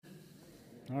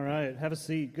All right, have a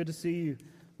seat. Good to see you.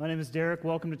 My name is Derek.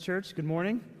 Welcome to church. Good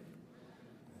morning.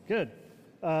 Good.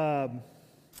 If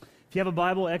you have a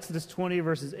Bible, Exodus 20,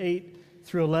 verses 8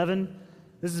 through 11.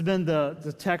 This has been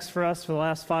the text for us for the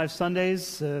last 5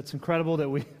 Sundays. It's incredible that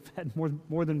we've had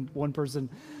more than one person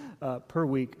per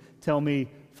week tell me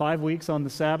 5 weeks on the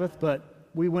Sabbath, but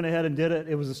we went ahead and did it.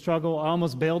 It was a struggle. I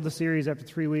almost bailed the series after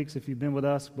 3 weeks if you've been with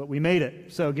us, but we made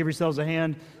it. So give yourselves a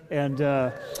hand,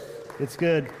 and it's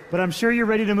good. But I'm sure you're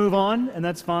ready to move on, and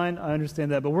that's fine. I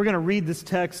understand that. But we're going to read this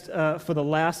text for the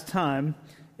last time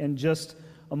in just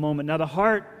a moment. Now, the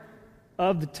heart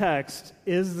of the text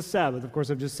is the Sabbath. Of course,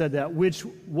 I've just said that, which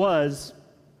was,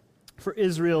 for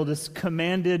Israel, this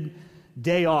commanded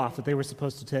day off that they were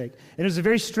supposed to take. And it was a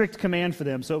very strict command for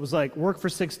them. So it was like, work for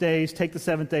 6 days, take the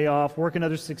 7th day off, work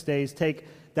another 6 days, take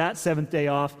that 7th day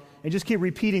off, and just keep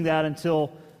repeating that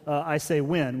until I say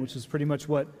when, which is pretty much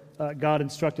what God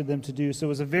instructed them to do. So it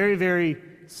was a very, very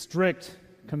strict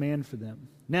command for them.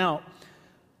 Now,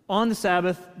 on the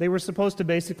Sabbath, they were supposed to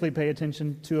basically pay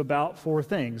attention to about 4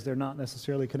 things. They're not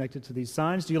necessarily connected to these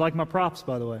signs. Do you like my props,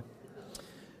 by the way?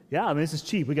 Yeah, I mean, this is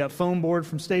cheap. We got foam board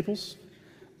from Staples,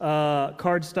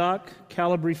 cardstock,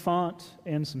 Calibri font,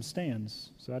 and some stands.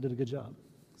 So I did a good job.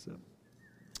 So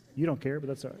you don't care, but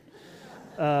that's all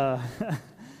right.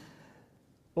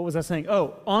 What was I saying?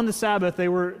 Oh, on the Sabbath, they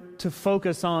were to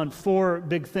focus on 4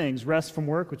 big things. Rest from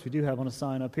work, which we do have on a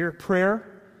sign up here.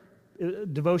 Prayer,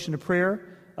 devotion to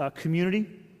prayer. Community,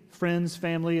 friends,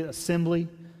 family, assembly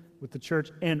with the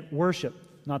church, and worship.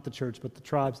 Not the church, but the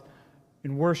tribes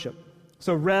in worship.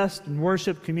 So rest and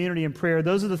worship, community, and prayer,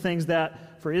 those are the things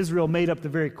that, for Israel, made up the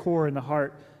very core and the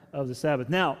heart of the Sabbath.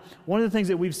 Now, one of the things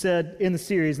that we've said in the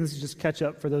series, and this is just catch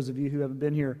up for those of you who haven't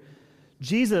been here,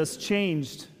 Jesus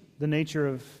changed the nature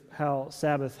of how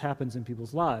Sabbath happens in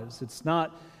people's lives. It's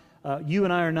not, you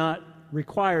and I are not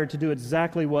required to do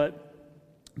exactly what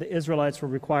the Israelites were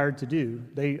required to do.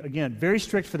 They, again, very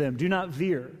strict for them. Do not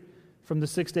veer from the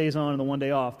 6 days on and the 1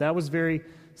 day off. That was very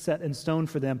set in stone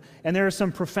for them. And there are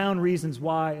some profound reasons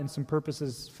why and some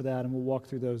purposes for that, and we'll walk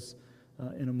through those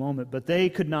in a moment. But they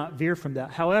could not veer from that.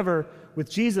 However,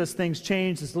 with Jesus, things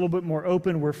changed. It's a little bit more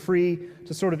open. We're free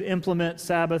to sort of implement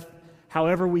Sabbath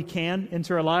however we can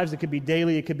into our lives. It could be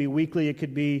daily, it could be weekly, it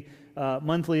could be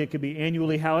monthly, it could be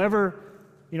annually. However,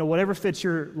 whatever fits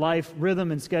your life, rhythm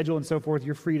and schedule and so forth,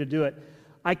 you're free to do it.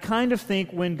 I kind of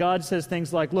think when God says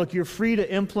things like, look, you're free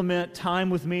to implement time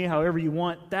with me however you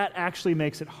want, that actually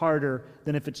makes it harder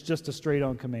than if it's just a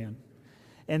straight-on command.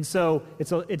 And so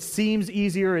it seems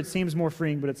easier, it seems more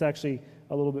freeing, but it's actually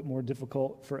a little bit more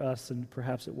difficult for us, and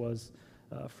perhaps it was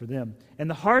for them. And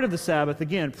the heart of the Sabbath,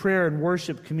 again, prayer and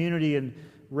worship, community and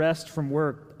rest from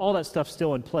work, all that stuff's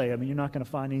still in play. I mean, you're not going to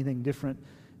find anything different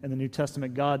in the New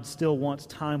Testament. God still wants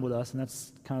time with us, and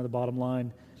that's kind of the bottom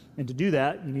line. And to do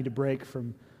that, you need to break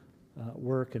from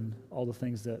work and all the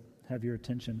things that have your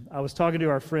attention. I was talking to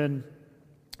our friend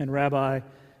and rabbi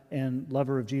and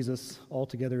lover of Jesus,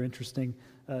 altogether interesting,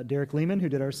 Derek Lehman, who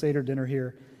did our Seder dinner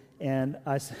here. And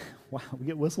I said, wow, we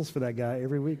get whistles for that guy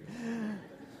every week.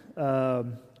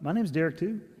 My name's Derek,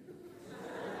 too.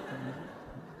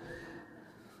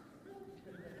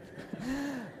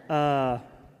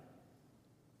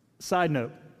 Side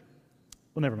note.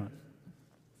 Well, never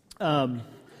mind.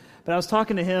 But I was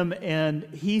talking to him, and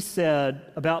he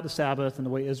said about the Sabbath and the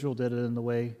way Israel did it and the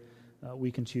way we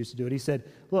can choose to do it. He said,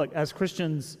 look, as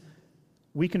Christians,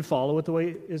 we can follow it the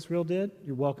way Israel did.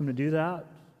 You're welcome to do that.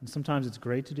 And sometimes it's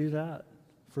great to do that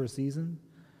for a season.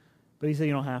 But he said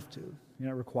you don't have to. You're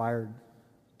not required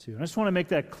to. And I just want to make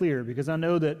that clear, because I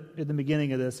know that in the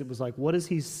beginning of this, it was like, what is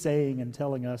he saying and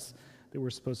telling us that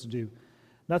we're supposed to do?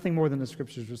 Nothing more than the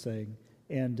Scriptures were saying.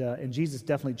 And Jesus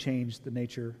definitely changed the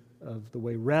nature of the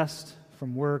way rest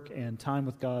from work and time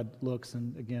with God looks.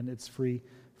 And again, it's free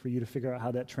for you to figure out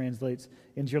how that translates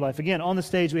into your life. Again, on the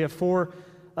stage, we have 4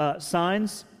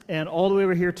 signs. And all the way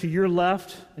over here to your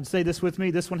left, and say this with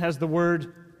me, this one has the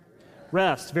word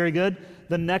rest. Very good.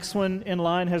 The next one in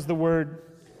line has the word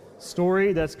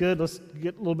story. That's good. Let's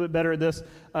get a little bit better at this.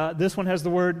 This one has the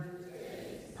word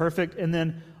perfect. And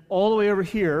then all the way over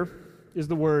here is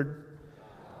the word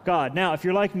God. Now, if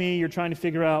you're like me, you're trying to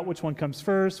figure out which one comes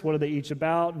first, what are they each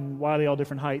about, and why are they all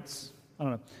different heights? I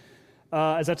don't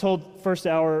know. As I told first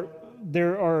hour,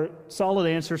 there are solid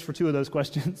answers for 2 of those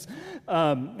questions.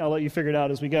 I'll let you figure it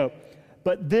out as we go.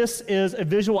 But this is a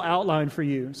visual outline for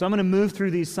you. So I'm going to move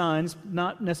through these signs,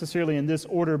 not necessarily in this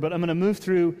order, but I'm going to move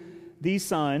through these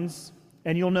signs,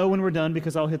 and you'll know when we're done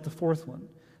because I'll hit the 4th one.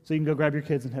 So you can go grab your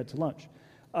kids and head to lunch.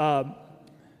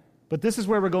 But this is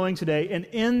where we're going today. And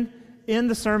in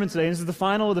the sermon today, and this is the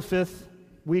final of the 5th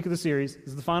week of the series. This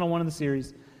is the final one in the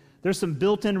series. There's some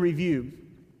built-in review.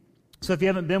 So if you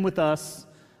haven't been with us,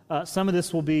 some of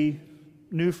this will be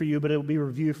new for you, but it'll be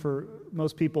review for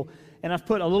most people. And I've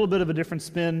put a little bit of a different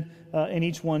spin in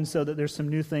each one so that there's some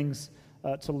new things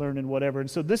to learn and whatever. And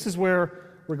so this is where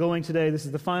we're going today. This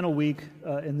is the final week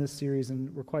in this series,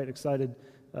 and we're quite excited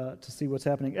to see what's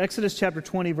happening. Exodus chapter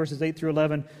 20, verses 8 through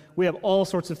 11. We have all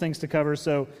sorts of things to cover,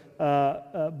 so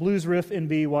blues riff in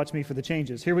B, watch me for the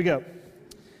changes. Here we go.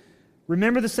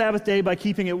 Remember the Sabbath day by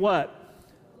keeping it what?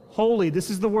 Holy. This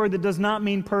is the word that does not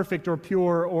mean perfect or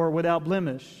pure or without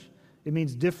blemish. It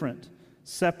means different,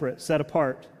 separate, set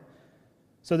apart.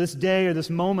 So this day or this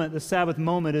moment, the Sabbath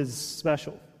moment, is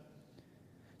special.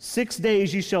 6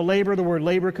 days you shall labor. The word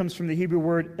labor comes from the Hebrew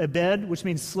word ebed, which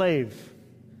means slave.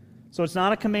 So it's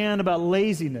not a command about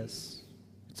laziness.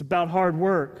 It's about hard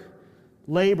work.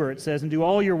 Labor, it says, and do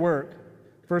all your work.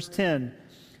 Verse 10.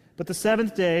 But the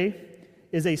seventh day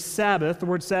is a Sabbath. The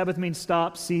word Sabbath means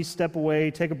stop, cease, step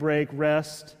away, take a break,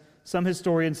 rest. Some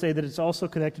historians say that it's also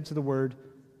connected to the word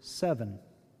seven.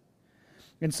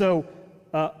 And so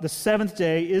the seventh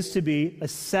day is to be a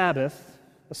Sabbath,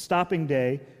 a stopping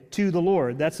day to the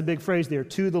Lord. That's a big phrase there,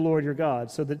 to the Lord your God.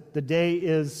 So that the day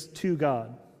is to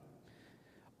God.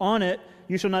 On it,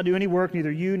 you shall not do any work,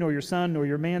 neither you, nor your son, nor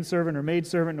your manservant, or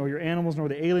maidservant, nor your animals, nor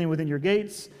the alien within your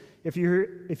gates. If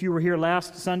you were here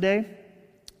last Sunday,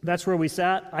 that's where we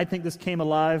sat. I think this came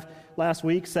alive last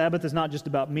week. Sabbath is not just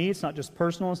about me. It's not just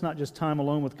personal. It's not just time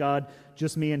alone with God,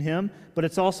 just me and Him. But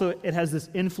it has this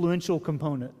influential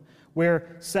component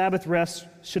where Sabbath rest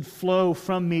should flow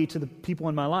from me to the people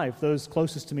in my life, those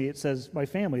closest to me. It says my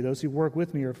family, those who work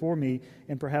with me or for me,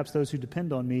 and perhaps those who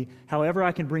depend on me. However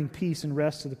I can bring peace and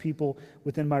rest to the people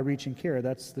within my reach and care.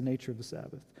 That's the nature of the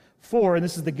Sabbath. 4, and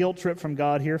this is the guilt trip from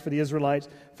God here for the Israelites.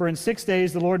 For in 6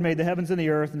 days the Lord made the heavens and the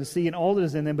earth and the sea and all that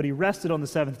is in them, but He rested on the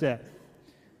seventh day.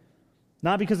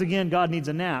 Not because, again, God needs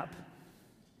a nap.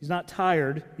 He's not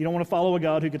tired. You don't want to follow a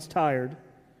God who gets tired.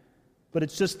 But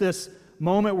it's just this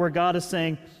moment where God is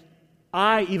saying,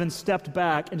 I even stepped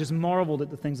back and just marveled at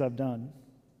the things I've done,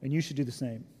 and you should do the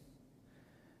same.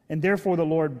 And therefore the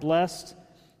Lord blessed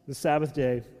the Sabbath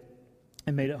day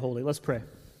and made it holy. Let's pray.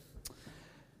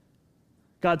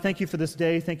 God, thank you for this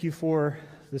day. Thank you for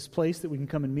this place that we can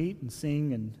come and meet and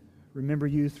sing and remember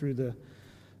you through the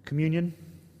communion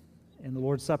and the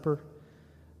Lord's Supper.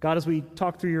 God, as we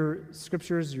talk through your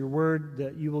scriptures, your word,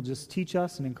 that you will just teach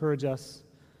us and encourage us.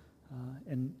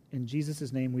 And in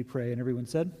Jesus' name we pray. And everyone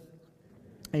said,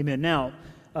 amen. Now,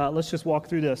 let's just walk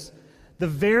through this. The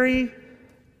very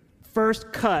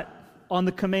first cut on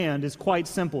the command is quite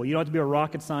simple. You don't have to be a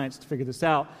rocket science to figure this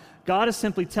out. God is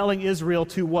simply telling Israel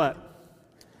to what?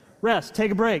 Rest.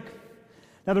 Take a break.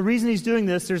 Now, the reason He's doing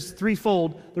this, there's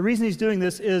threefold. The reason He's doing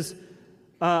this is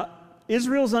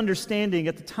Israel's understanding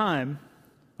at the time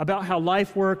about how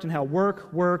life worked and how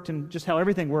work worked and just how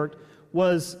everything worked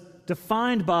was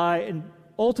defined by and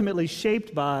ultimately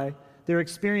shaped by their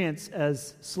experience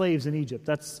as slaves in Egypt.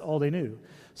 That's all they knew.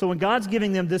 So when God's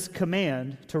giving them this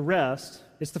command to rest,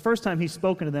 it's the first time He's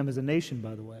spoken to them as a nation,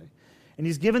 by the way. And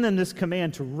He's given them this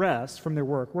command to rest from their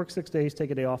work. Work 6 days,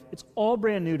 take a day off. It's all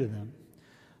brand new to them.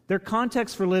 Their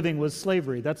context for living was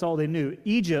slavery. That's all they knew.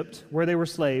 Egypt, where they were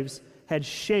slaves, had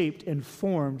shaped and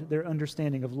formed their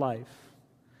understanding of life.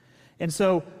 And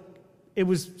so it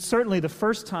was certainly the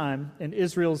first time in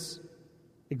Israel's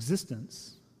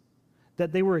existence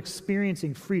that they were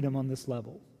experiencing freedom on this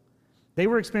level. They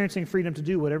were experiencing freedom to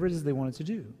do whatever it is they wanted to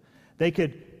do. They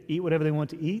could eat whatever they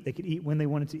wanted to eat. They could eat when they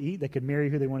wanted to eat. They could marry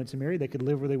who they wanted to marry. They could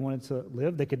live where they wanted to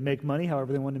live. They could make money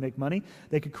however they wanted to make money.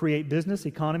 They could create business,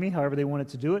 economy, however they wanted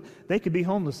to do it. They could be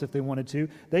homeless if they wanted to.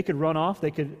 They could run off.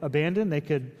 They could abandon. They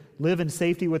could live in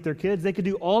safety with their kids. They could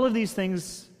do all of these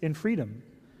things in freedom,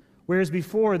 whereas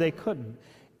before they couldn't.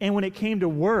 And when it came to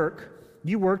work,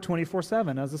 you work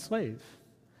 24/7 as a slave.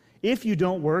 If you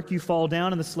don't work, you fall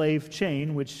down in the slave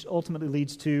chain, which ultimately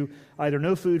leads to either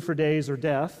no food for days or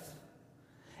death.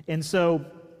 And so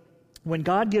when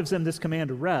God gives them this command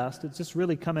to rest, it's just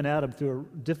really coming at them through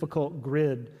a difficult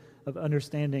grid of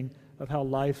understanding of how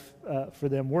life for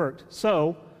them worked.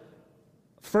 So,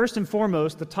 first and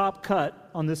foremost, the top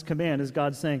cut on this command is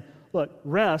God saying, look,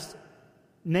 rest,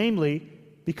 namely,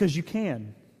 because you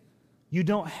can. You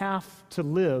don't have to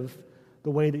live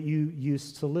the way that you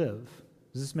used to live.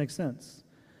 Does this make sense?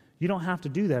 You don't have to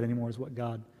do that anymore is what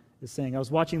God is saying. I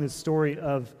was watching this story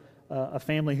of a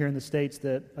family here in the States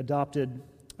that adopted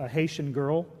a Haitian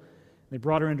girl. They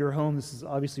brought her into her home. This is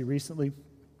obviously recently.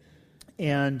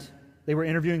 And they were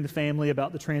interviewing the family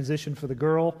about the transition for the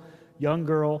girl, young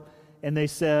girl, and they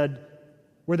said,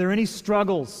 were there any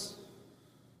struggles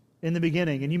in the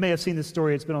beginning, and you may have seen this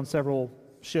story, it's been on several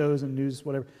shows and news,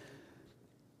 whatever.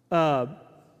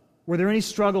 Were there any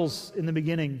struggles in the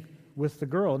beginning with the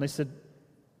girl? And they said,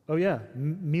 oh yeah,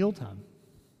 mealtime.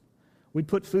 We'd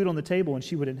put food on the table and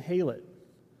she would inhale it.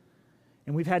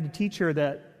 And we've had to teach her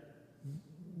that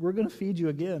we're going to feed you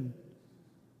again.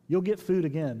 You'll get food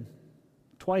again.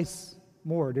 Twice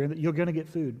more. You're going to get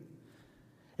food.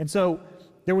 And so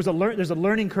there's a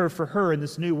learning curve for her in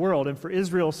this new world, and for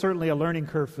Israel, certainly a learning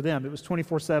curve for them. It was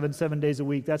 24/7, 7 days a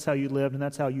week. That's how you lived, and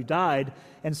that's how you died.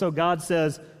 And so God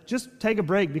says, just take a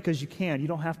break because you can. You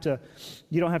don't have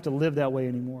to live that way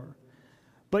anymore.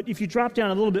 But if you drop down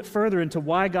a little bit further into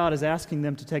why God is asking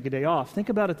them to take a day off, think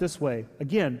about it this way.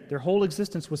 Again, their whole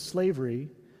existence was slavery.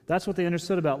 That's what they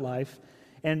understood about life.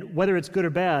 And whether it's good or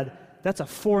bad, that's a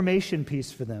formation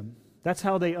piece for them. That's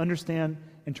how they understand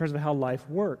in terms of how life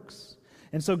works.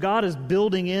 And so God is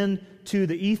building into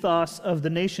the ethos of the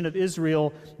nation of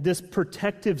Israel this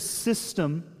protective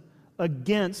system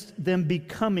against them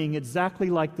becoming exactly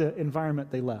like the environment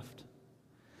they left.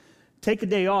 Take a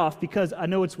day off, because I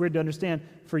know it's weird to understand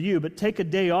for you, but take a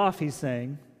day off, he's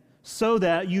saying, so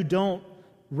that you don't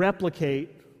replicate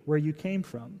where you came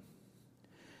from.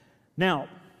 Now,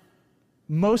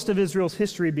 most of Israel's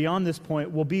history beyond this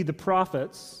point will be the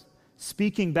prophets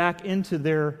speaking back into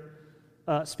the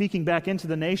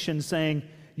nation, saying,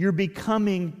 you're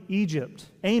becoming Egypt.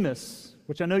 Amos,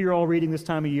 which I know you're all reading this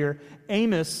time of year,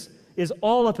 Amos is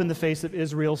all up in the face of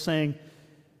Israel saying,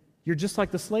 you're just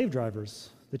like the slave drivers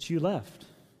that you left.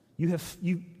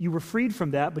 You were freed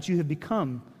from that, but you have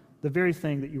become the very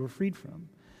thing that you were freed from.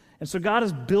 And so God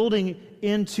is building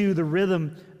into the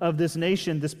rhythm of this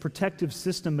nation this protective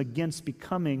system against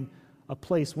becoming a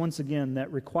place, once again,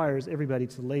 that requires everybody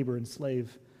to labor and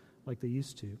slave like they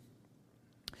used to.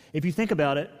 If you think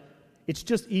about it, it's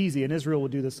just easy, and Israel will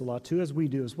do this a lot too, as we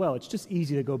do as well. It's just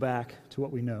easy to go back to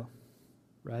what we know,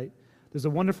 right? There's a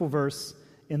wonderful verse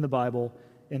in the Bible,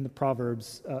 in the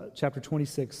Proverbs, chapter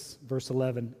 26, verse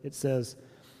 11. It says,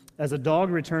 as a dog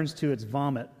returns to its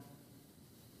vomit,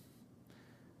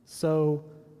 so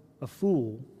a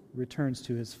fool returns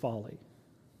to his folly.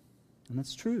 And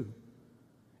that's true.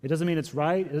 It doesn't mean it's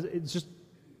right. It's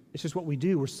just what we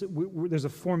do. There's a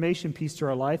formation piece to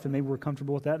our life, and maybe we're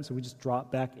comfortable with that, and so we just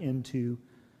drop back into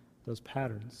those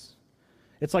patterns.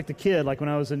 It's like the kid, like when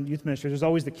I was in youth ministry, there's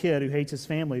always the kid who hates his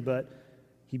family, but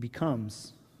he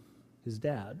becomes his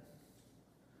dad.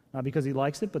 Not because he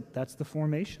likes it, but that's the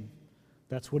formation.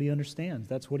 That's what he understands.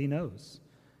 That's what he knows.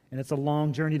 And it's a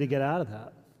long journey to get out of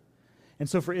that. And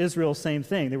so for Israel, same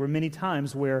thing. There were many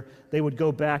times where they would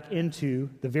go back into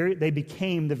they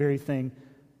became the very thing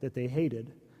that they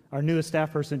hated. Our newest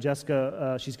staff person,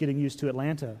 Jessica, she's getting used to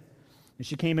Atlanta. And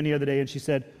she came in the other day and she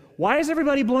said, why is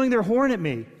everybody blowing their horn at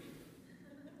me?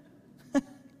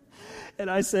 And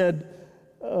I said,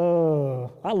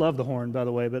 oh, I love the horn, by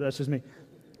the way, but that's just me.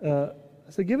 I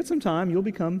said, give it some time. You'll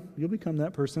become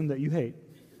that person that you hate.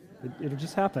 It'll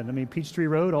just happen. I mean, Peachtree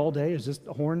Road all day is just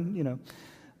a horn, you know.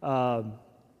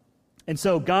 And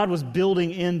so God was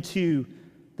building into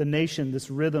the nation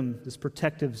this rhythm, this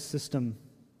protective system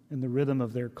in the rhythm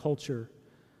of their culture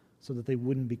so that they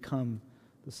wouldn't become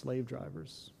the slave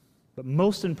drivers. But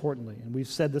most importantly, and we've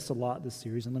said this a lot this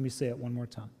series, and let me say it one more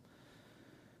time,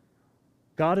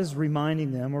 God is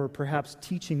reminding them, or perhaps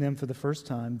teaching them for the first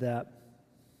time, that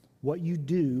what you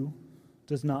do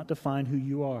does not define who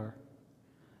you are.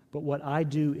 But what I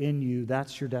do in you,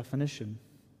 that's your definition.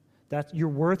 That your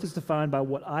worth is defined by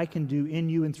what I can do in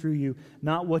you and through you,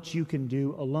 not what you can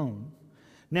do alone.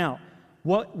 Now,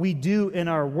 what we do in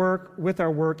our work, with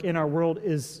our work, in our world,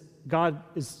 is God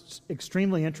is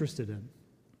extremely interested in.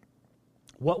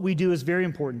 What we do is very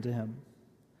important to Him.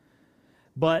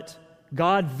 But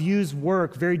God views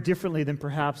work very differently than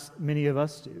perhaps many of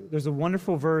us do. There's a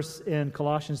wonderful verse in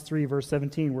Colossians 3, verse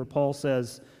 17, where Paul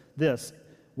says this,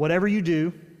 whatever you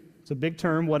do, it's a big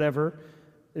term, whatever,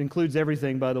 it includes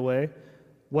everything, by the way,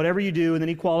 whatever you do, and then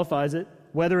he qualifies it,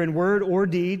 whether in word or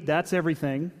deed, that's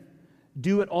everything,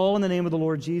 do it all in the name of the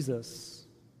Lord Jesus.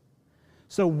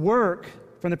 So work,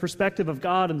 from the perspective of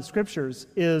God and the Scriptures,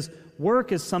 is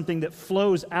something that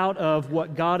flows out of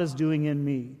what God is doing in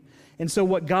me. And so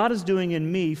what God is doing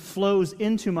in me flows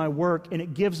into my work, and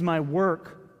it gives my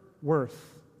work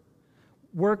worth.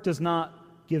 Work does not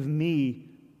give me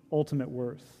ultimate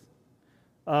worth.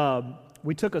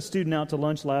 We took a student out to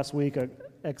lunch last week, an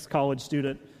ex-college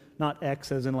student, not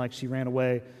ex as in like she ran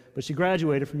away, but she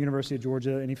graduated from University of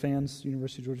Georgia. Any fans,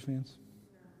 University of Georgia fans?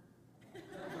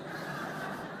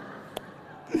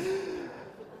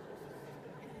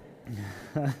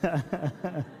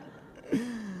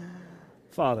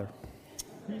 Father,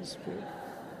 Holy Spirit.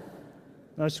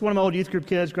 She's one of my old youth group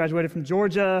kids, graduated from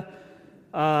Georgia.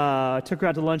 I took her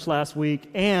out to lunch last week,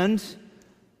 and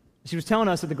she was telling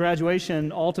us at the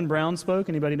graduation, Alton Brown spoke.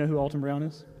 Anybody know who Alton Brown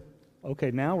is? Okay,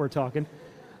 now we're talking.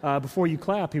 Before you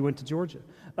clap, he went to Georgia.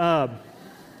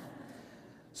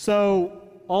 So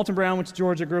Alton Brown went to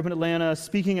Georgia, grew up in Atlanta,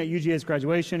 speaking at UGA's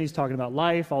graduation. He's talking about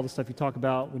life, all the stuff you talk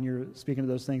about when you're speaking to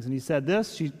those things. And he said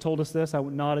this. She told us this. I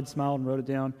nodded, smiled, and wrote it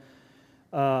down.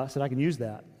 I said, I can use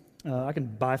that. I can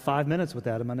buy 5 minutes with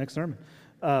that in my next sermon.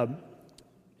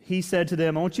 He said to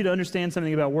them, I want you to understand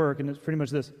something about work, and it's pretty much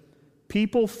this.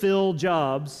 People fill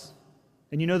jobs,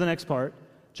 and you know the next part.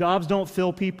 Jobs don't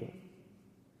fill people.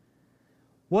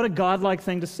 What a godlike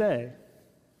thing to say.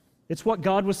 It's what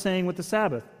God was saying with the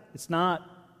Sabbath. It's not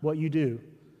what you do.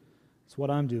 It's what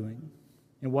I'm doing.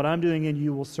 And what I'm doing in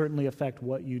you will certainly affect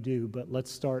what you do, but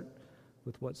let's start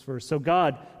with what's first. So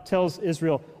God tells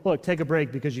Israel, look, take a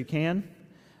break because you can.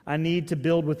 I need to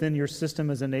build within your system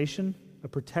as a nation a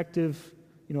protective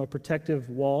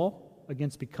wall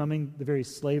against becoming the very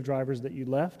slave drivers that you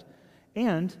left.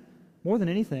 And more than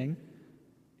anything,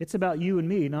 it's about you and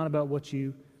me, not about what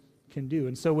you can do.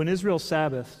 And so when Israel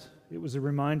Sabbathed, it was a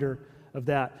reminder of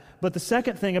that. But the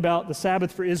second thing about the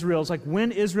Sabbath for Israel is like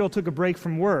when Israel took a break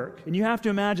from work, and you have to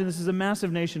imagine this is a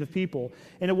massive nation of people,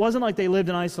 and it wasn't like they lived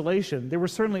in isolation. There were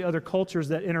certainly other cultures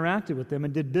that interacted with them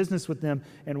and did business with them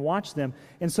and watched them.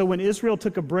 And so when Israel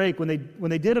took a break, when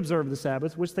they did observe the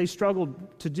Sabbath, which they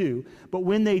struggled to do, but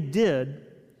when they did,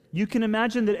 you can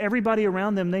imagine that everybody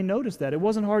around them, they noticed that. It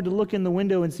wasn't hard to look in the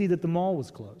window and see that the mall was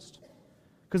closed.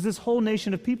 Because this whole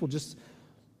nation of people just,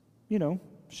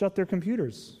 shut their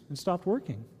computers and stopped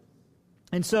working.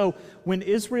 And so when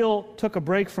Israel took a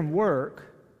break from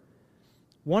work,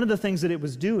 one of the things that it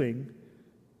was doing,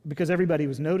 because everybody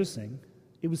was noticing,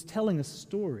 it was telling a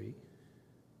story.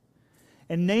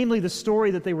 And namely, the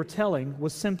story that they were telling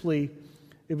was simply,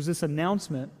 it was this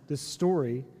announcement, this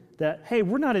story, that, hey,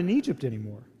 we're not in Egypt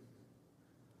anymore.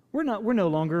 We're no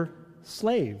longer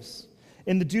slaves.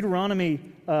 In the Deuteronomy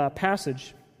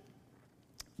passage,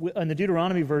 in the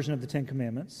Deuteronomy version of the Ten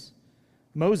Commandments,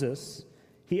 Moses,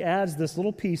 he adds this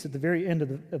little piece at the very end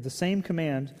of the same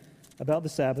command about the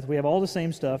Sabbath. We have all the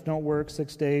same stuff. Don't work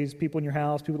 6 days, people in your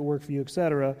house, people that work for you,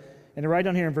 etc. And right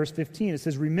down here in verse 15, it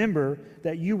says, remember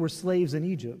that you were slaves in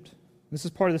Egypt. This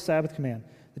is part of the Sabbath command,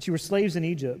 that you were slaves in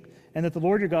Egypt, and that the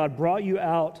Lord your God brought you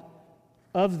out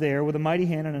of there with a mighty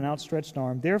hand and an outstretched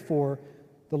arm. Therefore,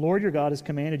 the Lord your God has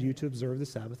commanded you to observe the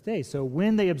Sabbath day. So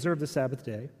when they observed the Sabbath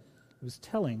day, it was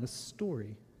telling a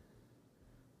story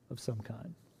of some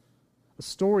kind, a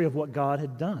story of what God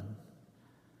had done.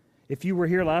 If you were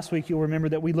here last week, you'll remember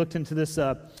that we looked into this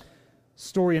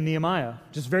story in Nehemiah.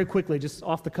 Just very quickly, just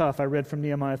off the cuff, I read from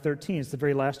Nehemiah 13. It's the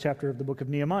very last chapter of the book of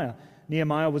Nehemiah.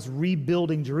 Nehemiah was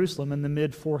rebuilding Jerusalem in the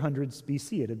mid-400s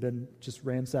BC. It had been just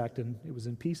ransacked and it was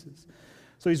in pieces.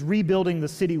 So he's rebuilding the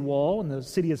city wall, and the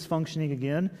city is functioning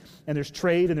again, and there's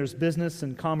trade, and there's business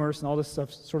and commerce and all this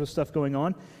sort of stuff going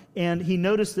on. And he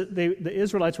noticed that the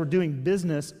Israelites were doing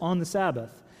business on the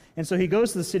Sabbath. And so he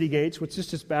goes to the city gates, which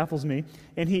just baffles me,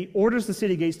 and he orders the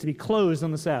city gates to be closed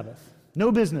on the Sabbath.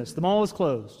 No business. The mall is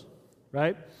closed,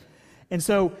 right? And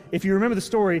so if you remember the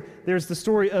story, there's the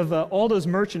story of all those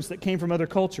merchants that came from other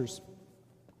cultures.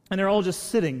 And they're all just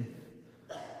sitting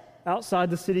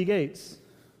outside the city gates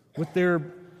with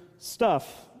their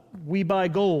stuff. We buy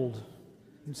gold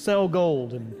and sell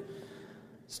gold and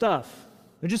stuff.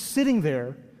 They're just sitting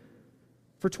there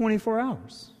for 24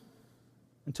 hours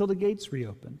until the gates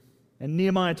reopen. And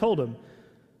Nehemiah told them,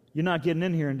 you're not getting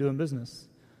in here and doing business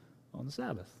on the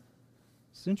Sabbath.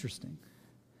 It's interesting.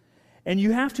 And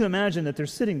you have to imagine that they're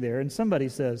sitting there and somebody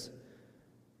says,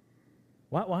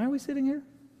 why are we sitting here?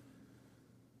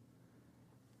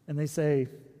 And they say,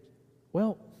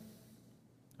 well,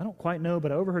 I don't quite know,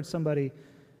 but I overheard somebody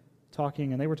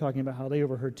talking, and they were talking about how they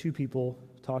overheard two people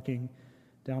talking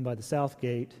down by the south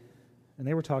gate, and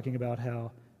they were talking about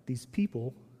how these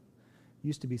people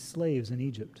used to be slaves in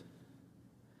Egypt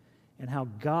and how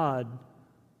God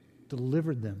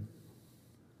delivered them.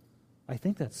 I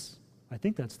think that's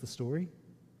the story.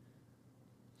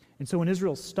 And so when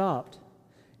Israel stopped,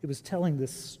 it was telling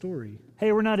this story.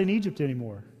 Hey, we're not in Egypt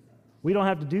anymore. We don't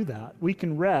have to do that. We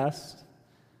can rest.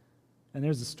 And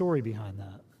there's a story behind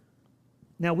that.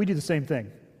 Now, we do the same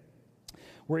thing.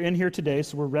 We're in here today,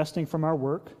 so we're resting from our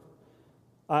work.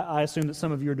 I assume that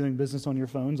some of you are doing business on your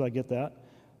phones. I get that.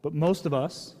 But most of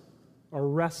us are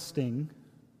resting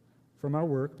from our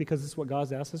work because it's what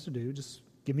God's asked us to do. Just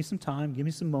give me some time, give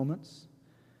me some moments.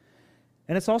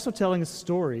 And it's also telling a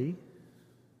story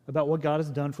about what God has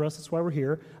done for us. That's why we're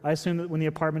here. I assume that when the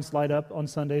apartments light up on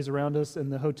Sundays around us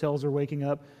and the hotels are waking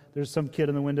up, there's some kid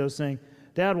in the window saying,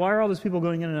 "Dad, why are all those people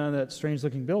going in and out of that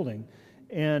strange-looking building?"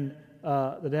 And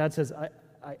the dad says,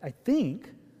 I think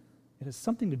it has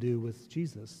something to do with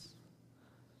Jesus.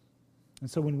 And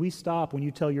so when we stop, when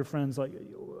you tell your friends, like,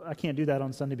 "I can't do that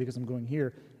on Sunday because I'm going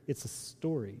here," it's a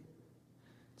story.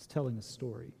 It's telling a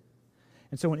story.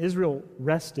 And so when Israel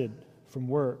rested from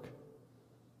work,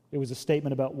 it was a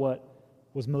statement about what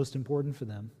was most important for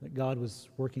them, that God was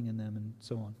working in them and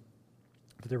so on.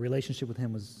 That their relationship with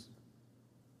Him was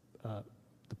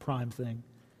the prime thing.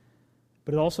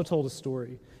 But it also told a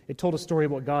story. It told a story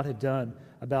of what God had done,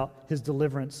 about His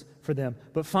deliverance for them.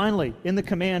 But finally, in the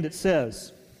command it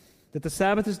says that the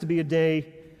Sabbath is to be a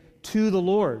day to the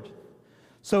Lord.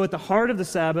 So at the heart of the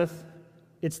Sabbath,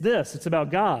 it's this. It's about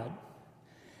God.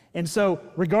 And so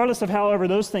regardless of however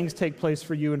those things take place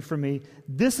for you and for me,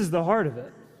 this is the heart of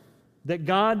it. That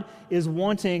God is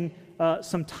wanting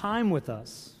some time with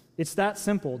us. It's that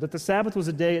simple. That the Sabbath was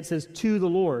a day, it says, to the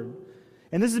Lord.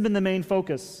 And this has been the main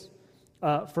focus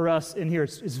for us in here.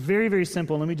 It's very, very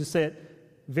simple. Let me just say it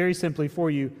very simply for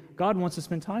you. God wants to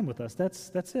spend time with us.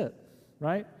 That's it,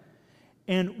 right?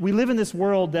 And we live in this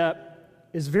world that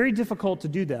is very difficult to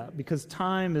do that because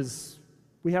time is,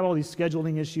 we have all these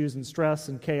scheduling issues and stress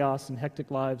and chaos and hectic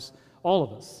lives, all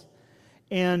of us.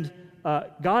 And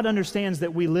God understands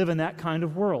that we live in that kind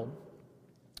of world.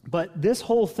 But this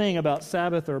whole thing about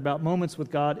Sabbath or about moments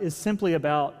with God is simply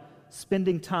about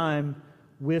spending time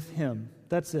with Him.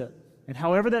 That's it. And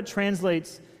however that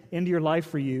translates into your life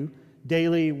for you,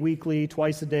 daily, weekly,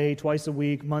 twice a day, twice a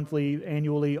week, monthly,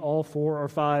 annually, all 4 or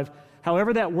 5,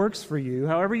 however that works for you,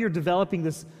 however you're developing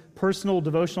this personal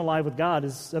devotional life with God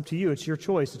is up to you. It's your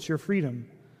choice. It's your freedom.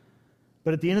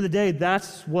 But at the end of the day,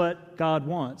 that's what God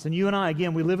wants. And you and I,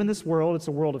 again, we live in this world. It's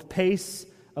a world of pace,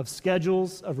 of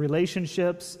schedules, of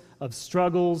relationships, of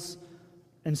struggles,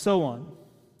 and so on.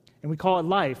 And we call it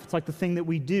life. It's like the thing that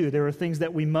we do. There are things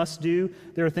that we must do.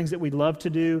 There are things that we love to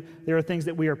do. There are things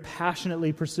that we are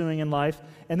passionately pursuing in life.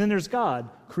 And then there's God,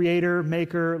 creator,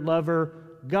 maker, lover,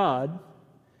 God.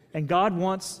 And God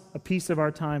wants a piece of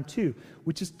our time too,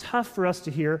 which is tough for us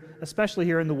to hear, especially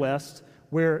here in the West,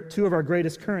 where 2 of our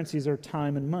greatest currencies are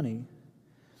time and money.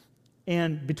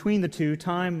 And between the two,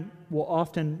 time will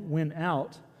often win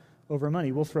out over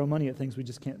money. We'll throw money at things we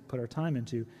just can't put our time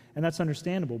into. And that's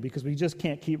understandable because we just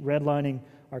can't keep redlining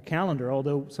our calendar,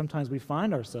 although sometimes we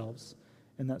find ourselves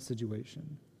in that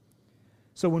situation.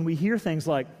 So when we hear things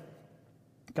like,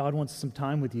 God wants some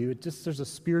time with you, there's a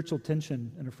spiritual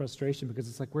tension and a frustration because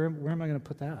it's like, where am I going to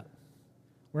put that?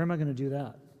 Where am I going to do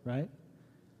that, right?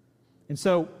 And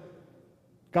so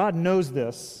God knows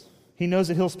this. He knows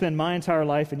that He'll spend my entire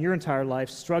life and your entire life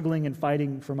struggling and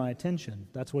fighting for my attention.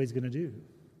 That's what He's going to do.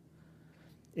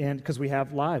 And because we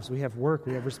have lives, we have work,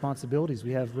 we have responsibilities,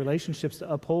 we have relationships to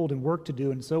uphold and work to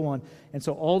do and so on. And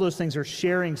so all those things are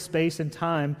sharing space and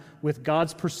time with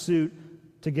God's pursuit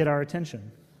to get our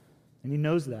attention. And He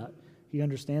knows that. He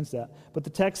understands that. But the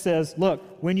text says, look,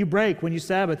 when you break, when you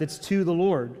Sabbath, it's to the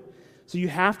Lord. So you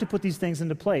have to put these things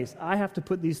into place. I have to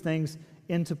put these things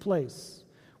into place.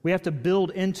 We have to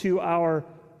build into our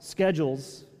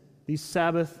schedules these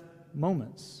Sabbath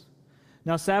moments.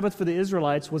 Now, Sabbath for the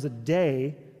Israelites was a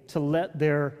day to let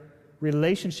their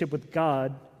relationship with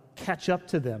God catch up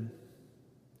to them.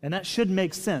 And that should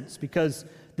make sense because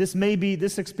this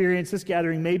experience, this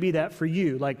gathering may be that for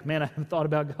you. Like, man, I haven't thought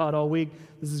about God all week.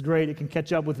 This is great. It can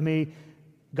catch up with me.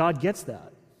 God gets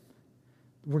that.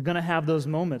 We're going to have those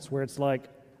moments where it's like,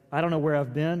 I don't know where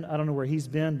I've been. I don't know where He's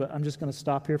been, but I'm just going to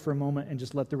stop here for a moment and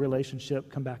just let the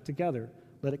relationship come back together.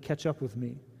 Let it catch up with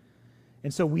me.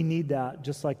 And so we need that,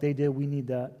 just like they did, we need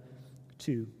that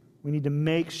too. We need to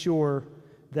make sure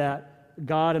that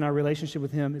God and our relationship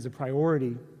with Him is a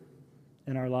priority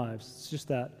in our lives. It's just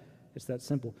that. It's that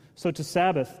simple. So to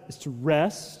Sabbath is to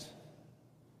rest,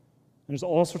 and there's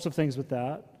all sorts of things with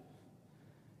that.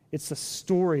 It's a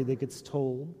story that gets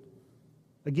told.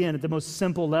 Again, at the most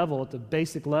simple level, at the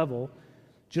basic level,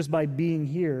 just by being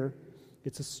here,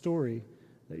 it's a story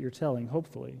that you're telling,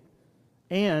 hopefully.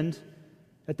 And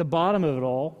at the bottom of it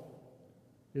all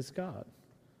is God.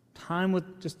 Time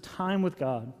with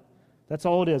God. That's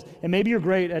all it is. And maybe you're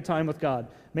great at time with God.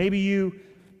 Maybe you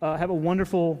have a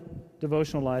wonderful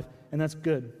devotional life, and that's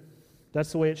good.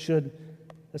 That's the way it should.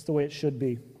 That's the way it should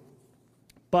be.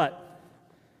 But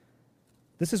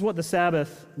this is what the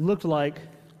Sabbath looked like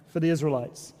for the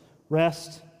Israelites.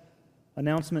 Rest,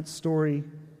 announcement, story.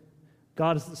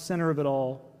 God is the center of it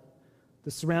all.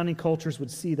 The surrounding cultures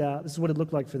would see that. This is what it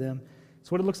looked like for them.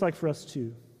 It's what it looks like for us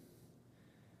too.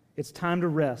 It's time to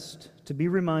rest, to be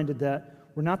reminded that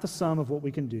we're not the sum of what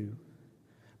we can do,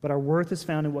 but our worth is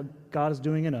found in what God is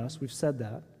doing in us. We've said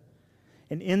that.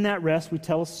 And in that rest, we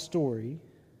tell a story,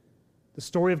 the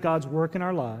story of God's work in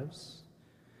our lives.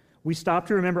 We stop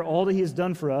to remember all that He has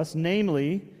done for us,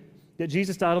 namely that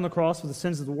Jesus died on the cross for the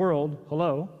sins of the world.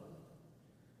 Hello.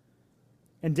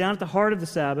 And down at the heart of the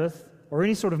Sabbath, or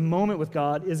any sort of moment with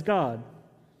God, is God.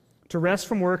 To rest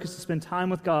from work is to spend time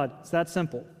with God. It's that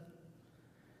simple.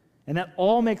 And that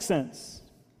all makes sense.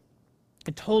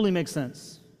 It totally makes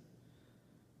sense.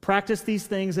 Practice these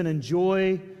things and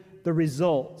enjoy the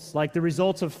results, like the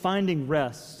results of finding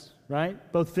rest,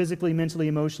 right? Both physically, mentally,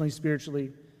 emotionally,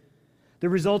 spiritually. The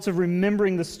results of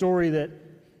remembering the story that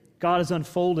God has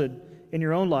unfolded in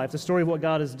your own life, the story of what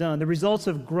God has done. The results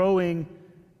of growing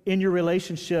in your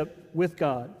relationship with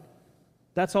God.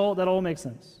 That all makes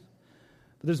sense.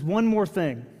 But there's one more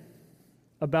thing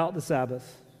about the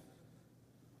Sabbath.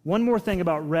 One more thing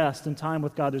about rest and time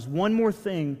with God. There's one more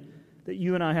thing that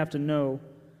you and I have to know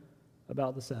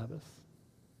about the Sabbath,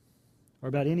 or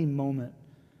about any moment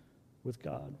with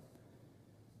God.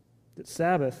 That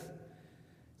Sabbath,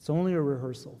 it's only a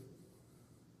rehearsal.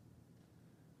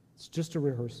 It's just a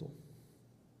rehearsal.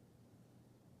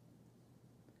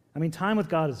 I mean, time with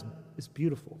God is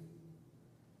beautiful.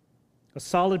 A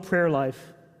solid prayer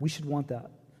life, we should want that.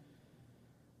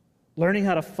 Learning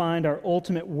how to find our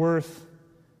ultimate worth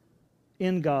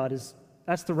in God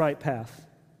that's the right path.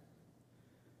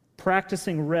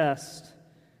 Practicing rest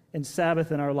and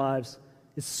Sabbath in our lives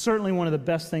is certainly one of the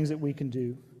best things that we can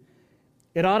do.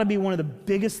 It ought to be one of the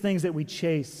biggest things that we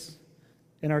chase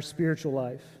in our spiritual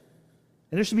life.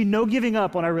 And there should be no giving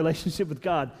up on our relationship with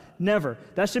God. Never.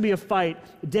 That should be a fight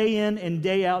day in and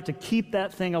day out to keep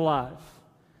that thing alive.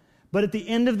 But at the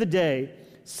end of the day,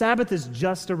 Sabbath is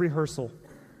just a rehearsal.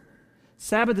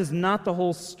 Sabbath is not the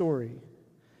whole story.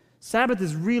 Sabbath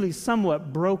is really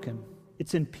somewhat broken.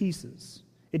 It's in pieces.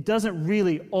 It doesn't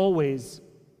really always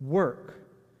work.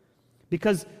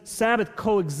 Because Sabbath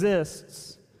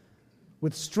coexists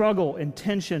with struggle and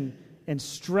tension and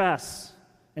stress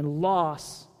and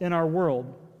loss in our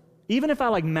world. Even if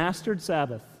I mastered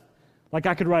Sabbath,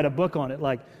 I could write a book on it,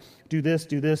 do this,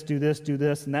 do this, do this, do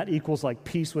this, and that equals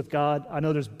peace with God. I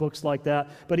know there's books like that.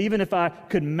 But even if I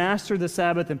could master the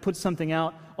Sabbath and put something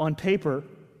out on paper,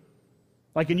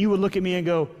 and you would look at me and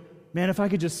go, man, if I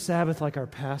could just Sabbath like our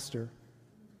pastor,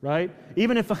 right?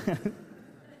 Even if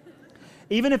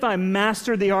I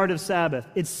mastered the art of Sabbath,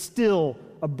 it's still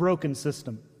a broken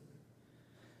system.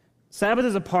 Sabbath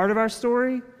is a part of our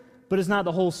story, but it's not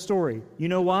the whole story. You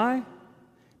know why?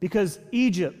 Because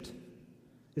Egypt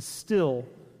is still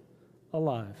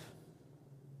alive.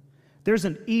 There's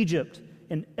an Egypt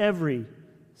in every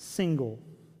single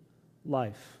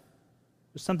life.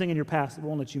 There's something in your past that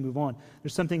won't let you move on.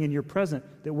 There's something in your present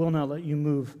that will not let you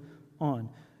move on.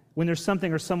 When there's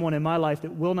something or someone in my life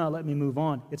that will not let me move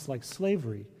on, it's like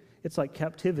slavery. It's like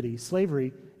captivity.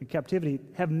 Slavery and captivity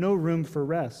have no room for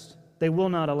rest. They will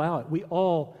not allow it. We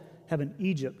all have an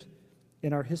Egypt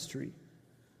in our history.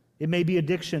 It may be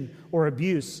addiction or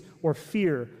abuse or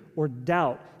fear or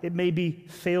doubt. It may be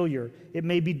failure. It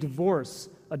may be divorce,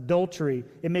 adultery.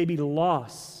 It may be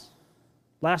loss.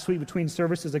 Last week between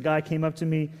services, a guy came up to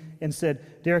me and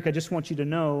said, Derek, I just want you to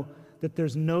know that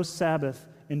there's no Sabbath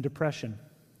in depression.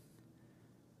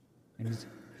 And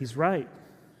he's right.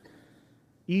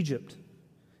 Egypt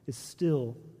is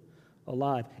still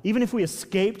alive. Even if we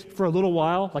escaped for a little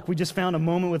while, we just found a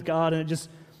moment with God and it just,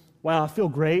 wow, I feel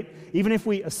great. Even if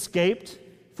we escaped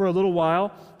for a little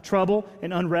while, trouble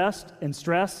and unrest and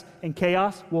stress and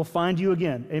chaos will find you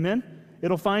again. Amen?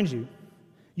 It'll find you.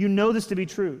 You know this to be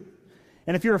true.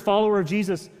 And if you're a follower of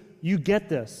Jesus, you get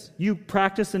this. You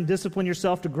practice and discipline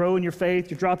yourself to grow in your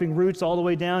faith. You're dropping roots all the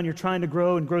way down. You're trying to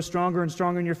grow and grow stronger and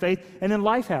stronger in your faith. And then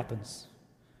life happens.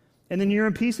 And then you're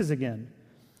in pieces again.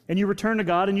 And you return to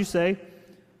God and you say,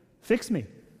 fix me.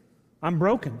 I'm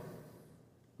broken.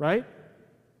 Right?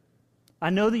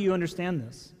 I know that you understand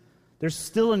this. There's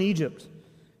still an Egypt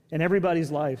in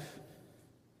everybody's life.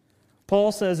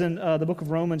 Paul says in the book of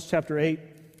Romans chapter 8,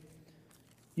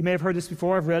 you may have heard this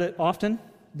before. I've read it often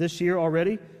this year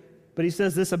already. But he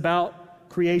says this about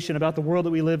creation, about the world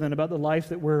that we live in, about the life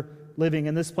that we're living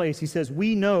in this place. He says,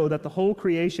 we know that the whole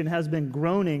creation has been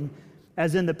groaning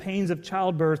as in the pains of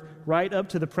childbirth right up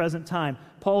to the present time.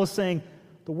 Paul is saying,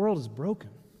 the world is broken.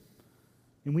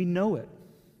 And we know it.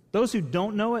 Those who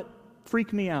don't know it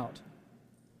freak me out.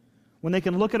 When they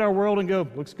can look at our world and go,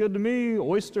 looks good to me,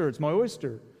 oyster, it's my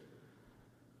oyster.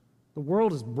 The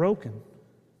world is broken.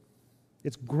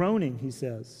 It's groaning, he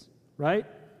says, right?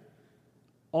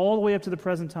 All the way up to the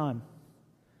present time.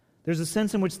 There's a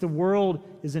sense in which the world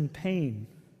is in pain.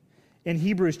 In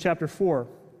Hebrews chapter 4,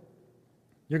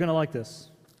 you're going to like this.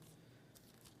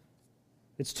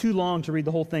 It's too long to read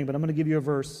the whole thing, but I'm going to give you a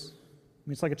verse.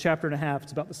 It's like a chapter and a half.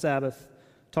 It's about the Sabbath.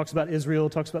 It talks about Israel,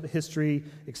 it talks about the history,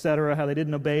 etc., how they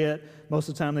didn't obey it. Most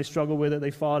of the time they struggled with it,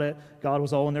 they fought it. God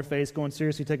was all in their face, going,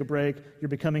 seriously, take a break. You're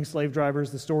becoming slave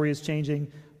drivers. The story is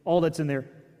changing. All that's in there.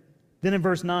 Then in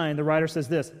verse 9, the writer says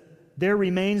this, there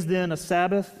remains then a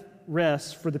Sabbath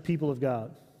rest for the people of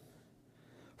God.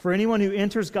 For anyone who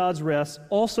enters God's rest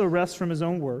also rests from his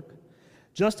own work,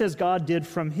 just as God did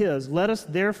from his. Let us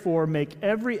therefore make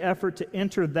every effort to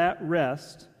enter that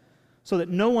rest so that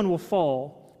no one will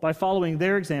fall by following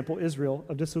their example, Israel,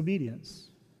 of disobedience.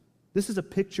 This is a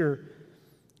picture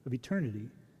of eternity.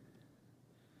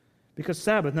 Because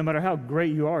Sabbath, no matter how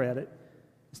great you are at it,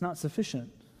 it's not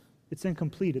sufficient. It's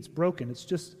incomplete. It's broken. It's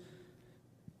just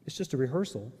a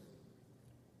rehearsal.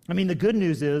 I mean, the good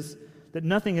news is that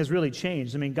nothing has really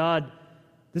changed. I mean,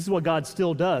 this is what God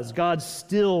still does. God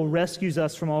still rescues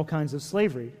us from all kinds of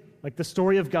slavery. Like the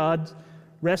story of God's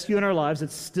rescue in our lives,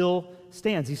 it still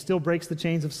stands. He still breaks the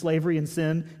chains of slavery and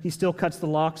sin. He still cuts the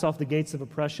locks off the gates of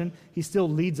oppression. He still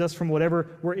leads us from whatever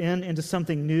we're in into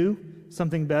something new,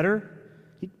 something better,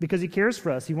 because He cares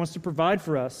for us. He wants to provide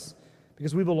for us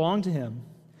because we belong to Him.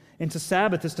 And to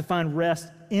Sabbath is to find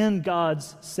rest in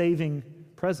God's saving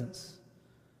presence.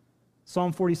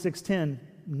 Psalm 46:10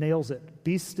 nails it.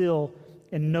 Be still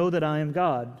and know that I am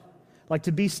God. Like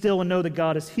to be still and know that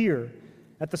God is here.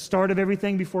 At the start of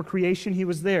everything before creation, He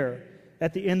was there.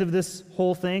 At the end of this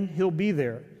whole thing, He'll be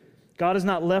there. God has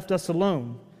not left us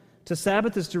alone. To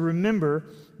Sabbath is to remember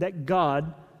that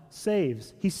God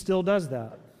saves. He still does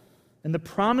that. And the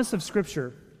promise of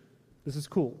Scripture, this is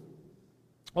cool,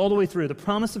 all the way through, the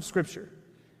promise of Scripture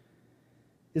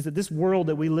is that this world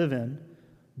that we live in,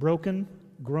 broken,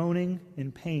 groaning,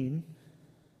 in pain,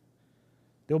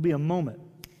 there'll be a moment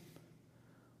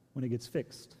when it gets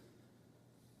fixed.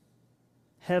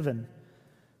 Heaven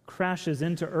crashes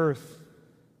into earth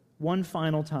one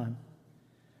final time,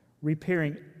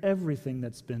 repairing everything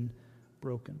that's been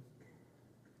broken.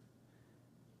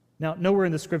 Now, nowhere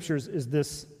in the Scriptures is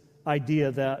this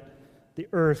idea that the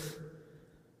earth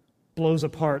blows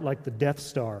apart like the Death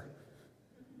Star.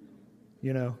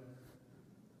 You know,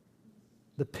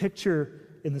 the picture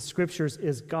in the Scriptures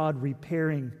is God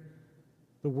repairing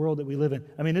the world that we live in.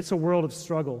 I mean, it's a world of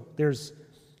struggle. There's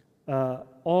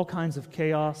all kinds of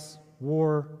chaos,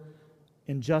 war,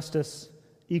 injustice,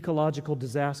 ecological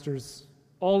disasters.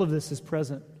 All of this is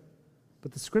present.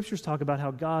 But the Scriptures talk about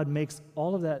how God makes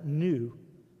all of that new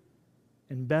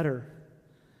and better,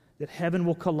 that heaven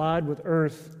will collide with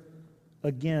earth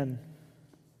again,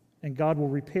 and God will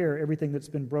repair everything that's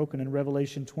been broken. In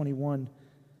Revelation 21,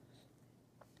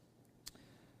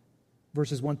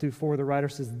 verses 1 through 4, the writer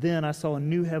says, Then I saw a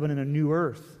new heaven and a new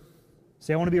earth.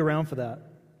 See, I want to be around for that.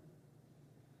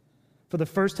 For the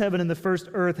first heaven and the first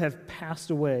earth have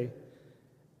passed away,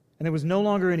 and there was no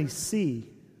longer any sea.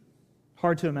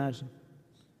 Hard to imagine.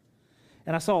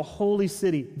 And I saw a holy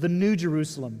city, the New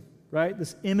Jerusalem, right?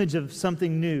 This image of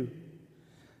something new,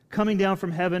 coming down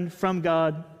from heaven, from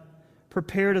God,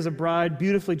 prepared as a bride,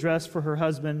 beautifully dressed for her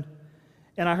husband.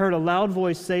 And I heard a loud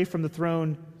voice say from the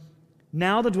throne,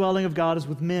 Now the dwelling of God is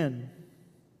with men.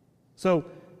 So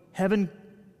heaven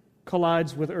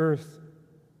collides with earth.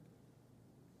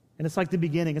 And it's like the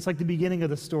beginning. It's like the beginning of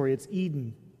the story. It's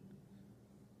Eden,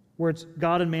 where it's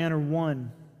God and man are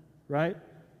one, right?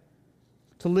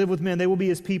 To live with men. They will be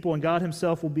His people, and God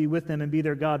Himself will be with them and be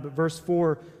their God. But verse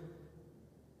 4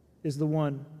 is the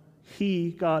one.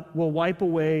 He, God, will wipe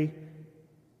away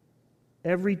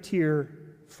every tear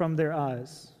from their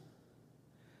eyes.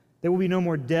 There will be no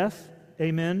more death.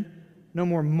 Amen. No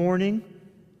more mourning.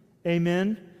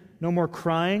 Amen. No more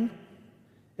crying.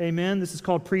 Amen. This is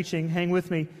called preaching. Hang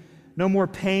with me. No more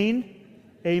pain.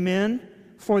 Amen.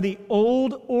 For the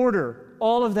old order,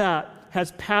 all of that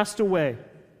has passed away.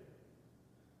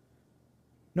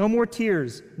 No more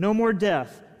tears. No more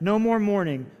death. No more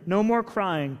mourning. No more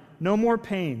crying. No more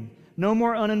pain. No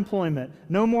more unemployment.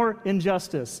 No more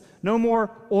injustice. No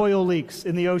more oil leaks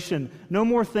in the ocean. No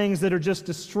more things that are just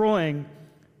destroying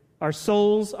our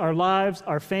souls, our lives,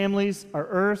 our families, our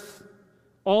earth.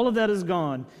 All of that is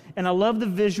gone. And I love the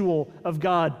visual of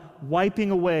God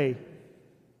wiping away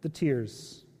the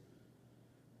tears.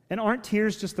 And aren't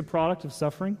tears just the product of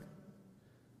suffering?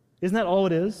 Isn't that all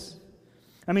it is?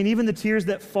 I mean, even the tears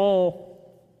that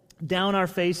fall down our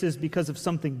faces because of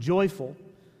something joyful,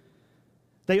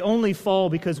 they only fall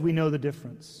because we know the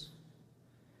difference.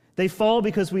 They fall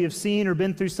because we have seen or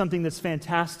been through something that's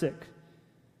fantastic,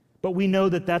 but we know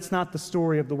that that's not the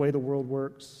story of the way the world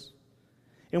works.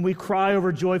 And we cry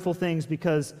over joyful things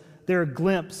because they're a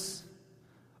glimpse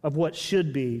of what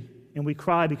should be, and we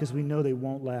cry because we know they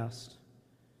won't last.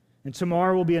 And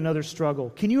tomorrow will be another struggle.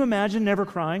 Can you imagine never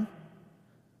crying?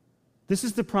 This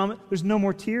is the promise. There's no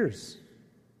more tears.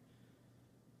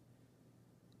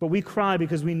 But we cry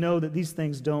because we know that these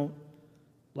things don't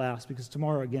last, because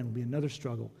tomorrow, again, will be another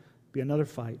struggle, be another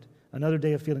fight, another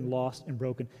day of feeling lost and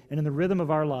broken. And in the rhythm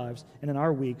of our lives and in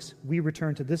our weeks, we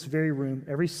return to this very room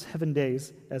every 7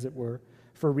 days, as it were,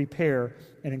 for repair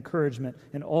and encouragement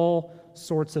and all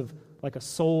sorts of, like a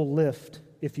soul lift,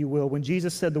 if you will. When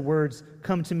Jesus said the words,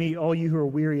 "Come to me, all you who are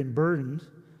weary and burdened,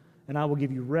 and I will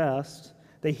give you rest,"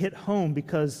 they hit home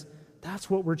because that's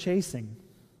what we're chasing.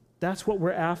 That's what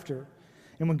we're after.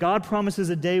 And when God promises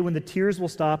a day when the tears will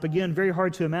stop, again, very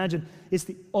hard to imagine, it's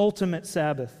the ultimate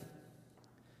Sabbath.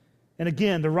 And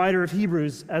again, the writer of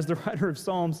Hebrews, as the writer of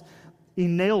Psalms, he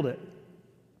nailed it.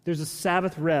 There's a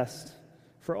Sabbath rest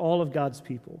for all of God's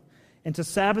people. And to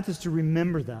Sabbath is to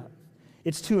remember that.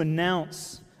 It's to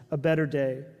announce a better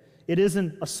day. It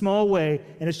isn't a small way,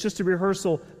 and it's just a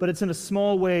rehearsal, but it's in a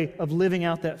small way of living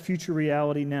out that future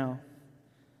reality now.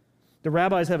 The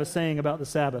rabbis have a saying about the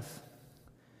Sabbath,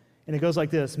 and it goes like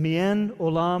this: Mien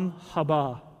olam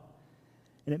haba.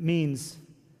 And it means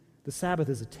the Sabbath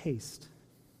is a taste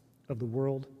of the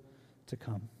world to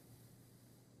come.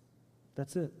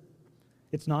 That's it.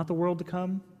 It's not the world to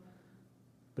come,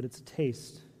 but it's a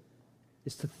taste.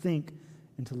 It's to think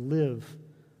and to live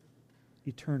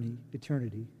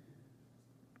eternity.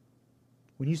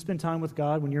 When you spend time with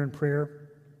God, when you're in prayer,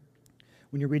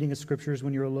 when you're reading the scriptures,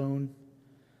 when you're alone,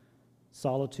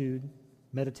 solitude,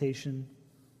 meditation,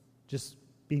 just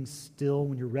being still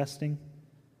when you're resting,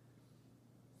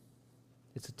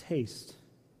 it's a taste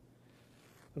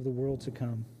of the world to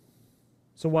come.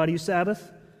 So why do you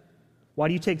Sabbath? Why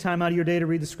do you take time out of your day to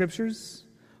read the scriptures?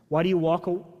 Why do you walk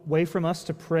away from us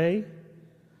to pray?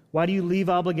 Why do you leave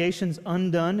obligations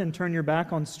undone and turn your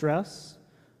back on stress?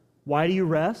 Why do you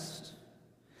rest?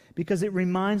 Because it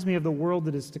reminds me of the world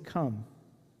that is to come.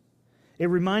 It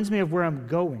reminds me of where I'm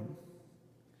going.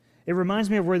 It reminds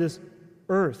me of where this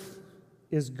earth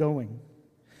is going.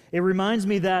 It reminds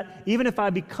me that even if I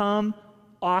become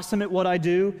awesome at what I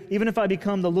do, even if I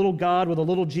become the little God with a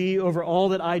little g over all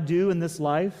that I do in this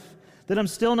life, that I'm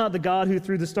still not the God who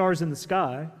threw the stars in the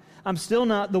sky. I'm still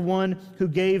not the one who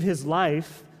gave his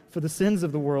life for the sins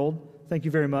of the world. Thank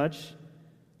you very much.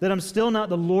 That I'm still not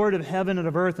the Lord of heaven and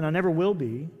of earth, and I never will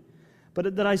be,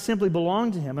 but that I simply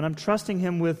belong to him, and I'm trusting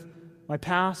him with my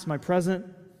past, my present,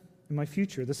 and my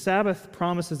future. The Sabbath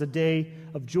promises a day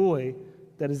of joy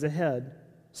that is ahead.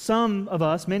 Some of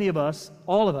us, many of us,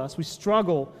 all of us, we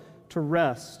struggle to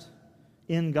rest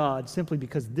in God simply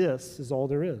because this is all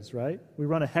there is, right? We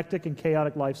run a hectic and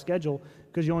chaotic life schedule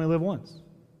because you only live once.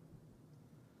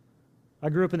 I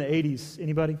grew up in the 80s.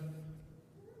 Anybody?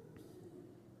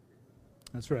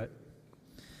 That's right.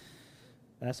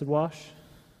 Acid Wash.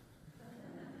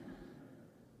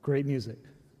 Great music.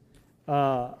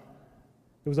 There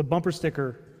was a bumper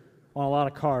sticker on a lot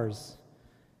of cars,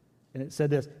 and it said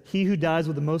this: "He who dies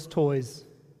with the most toys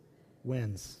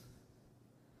wins."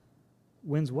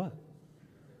 Wins what?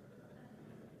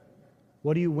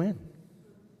 What do you win?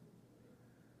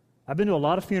 I've been to a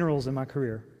lot of funerals in my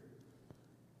career,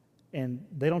 and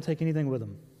they don't take anything with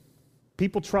them.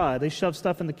 People try. They shove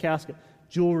stuff in the casket: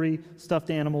 jewelry, stuffed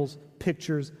animals,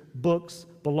 pictures, books,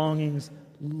 belongings,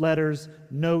 letters,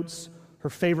 notes, her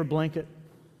favorite blanket.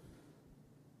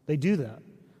 They do that.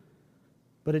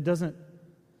 But it's not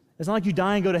like you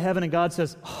die and go to heaven and God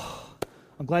says, "Oh,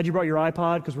 I'm glad you brought your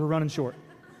iPod because we're running short."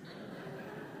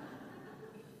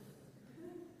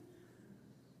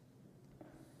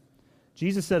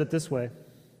 Jesus said it this way: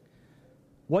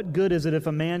 "What good is it if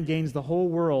a man gains the whole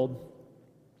world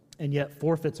and yet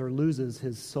forfeits or loses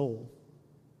his soul?"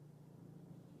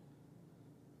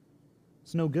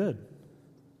 It's no good.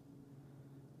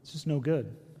 It's just no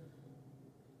good.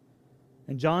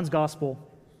 In John's gospel,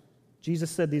 Jesus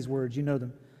said these words, you know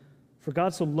them: "For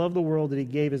God so loved the world that he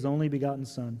gave his only begotten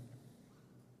Son,"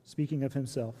 speaking of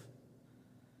himself,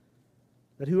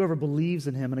 "that whoever believes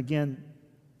in him," and again,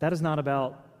 that is not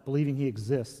about believing he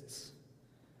exists.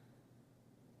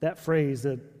 That phrase,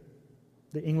 that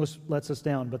the English lets us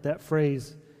down, but that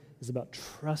phrase is about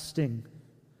trusting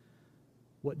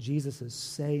what Jesus is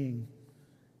saying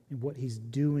and what he's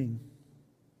doing,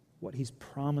 what he's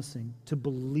promising. To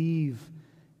believe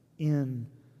in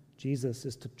Jesus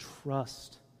is to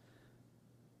trust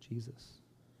Jesus.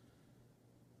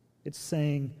 It's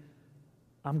saying,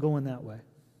 I'm going that way.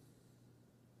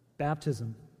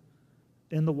 Baptism,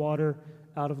 in the water,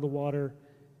 out of the water,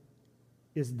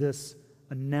 is this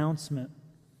announcement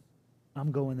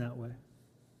I'm going that way.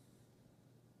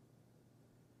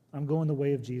 I'm going the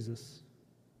way of Jesus.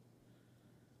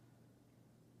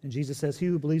 And Jesus says, he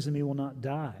who believes in me will not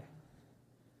die,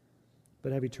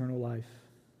 but have eternal life.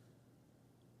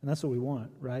 And that's what we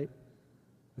want, right?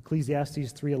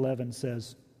 Ecclesiastes 3:11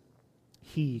 says,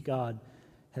 he, God,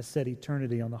 has set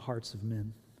eternity on the hearts of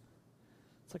men.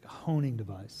 It's like a honing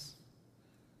device.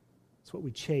 It's what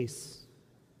we chase,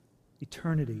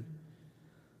 eternity.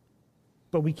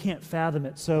 But we can't fathom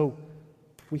it, so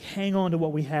we hang on to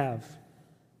what we have,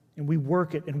 and we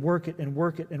work it and work it and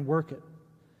work it and work it.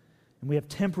 And we have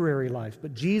temporary life.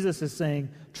 But Jesus is saying,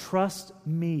 trust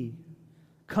me.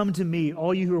 Come to me,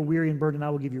 all you who are weary and burdened, I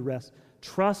will give you rest.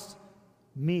 Trust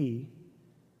me.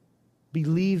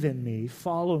 Believe in me.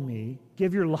 Follow me.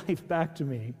 Give your life back to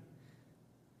me.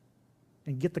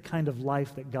 And get the kind of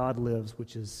life that God lives,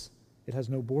 which is, it has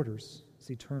no borders. It's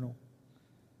eternal.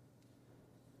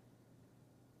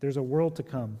 There's a world to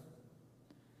come,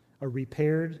 a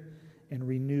repaired and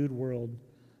renewed world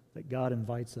that God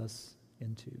invites us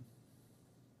into.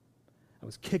 I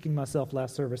was kicking myself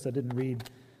last service. I didn't read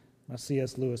my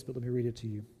C.S. Lewis, but let me read it to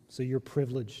you. So you're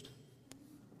privileged.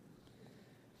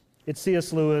 It's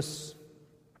C.S. Lewis.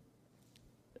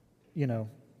 You know,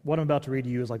 what I'm about to read to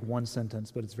you is like one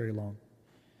sentence, but it's very long.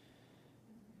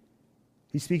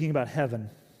 He's speaking about heaven.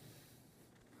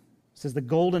 It says, the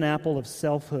golden apple of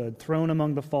selfhood thrown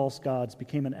among the false gods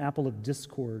became an apple of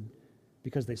discord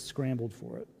because they scrambled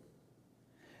for it.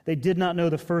 They did not know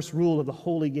the first rule of the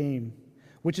holy game,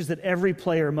 which is that every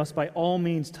player must by all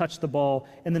means touch the ball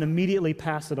and then immediately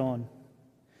pass it on.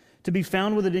 To be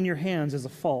found with it in your hands is a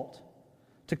fault.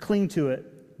 To cling to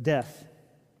it, death.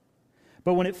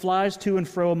 But when it flies to and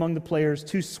fro among the players,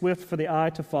 too swift for the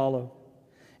eye to follow,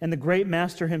 and the great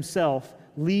master himself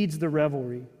leads the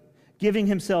revelry, giving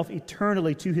himself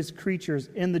eternally to his creatures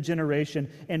in the generation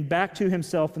and back to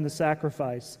himself in the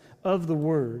sacrifice of the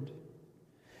word,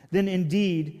 then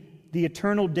indeed the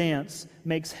eternal dance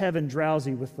makes heaven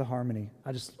drowsy with the harmony.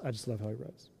 I just love how he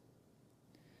writes.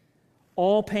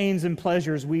 All pains and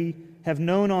pleasures we have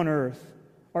known on earth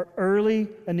are early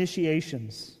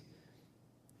initiations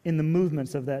in the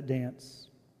movements of that dance.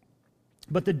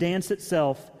 But the dance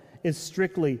itself is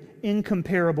strictly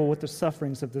incomparable with the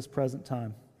sufferings of this present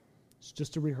time. It's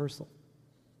just a rehearsal.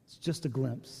 It's just a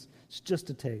glimpse. It's just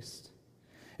a taste.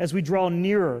 As we draw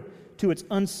nearer to its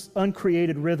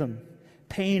uncreated rhythm,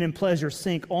 pain and pleasure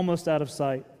sink almost out of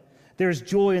sight. There's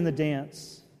joy in the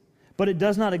dance, but it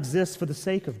does not exist for the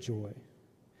sake of joy.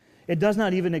 It does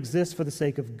not even exist for the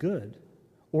sake of good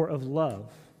or of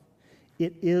love.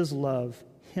 It is love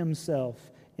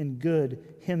himself and good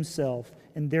himself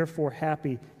and therefore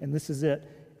happy. And this is it.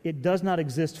 It does not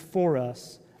exist for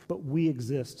us, but we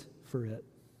exist for it.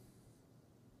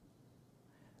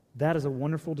 That is a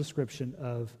wonderful description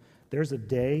of there's a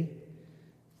day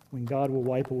when God will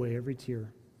wipe away every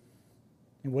tear.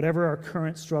 And whatever our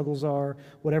current struggles are,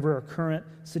 whatever our current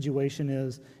situation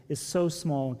is so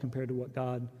small compared to what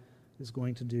God is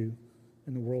going to do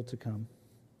in the world to come.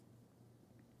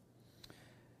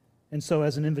 And so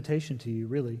as an invitation to you,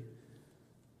 really,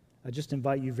 I just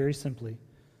invite you very simply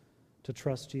to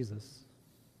trust Jesus.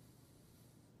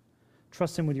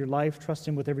 Trust him with your life. Trust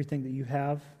him with everything that you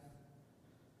have.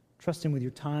 Trust him with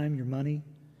your time, your money,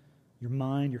 your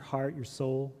mind, your heart, your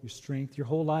soul, your strength, your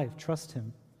whole life. Trust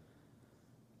him.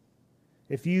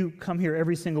 If you come here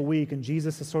every single week and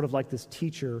Jesus is sort of like this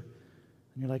teacher,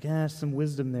 and you're like, some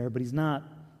wisdom there, but he's not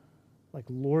like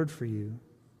Lord for you,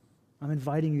 I'm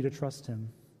inviting you to trust him.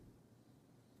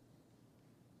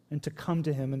 And to come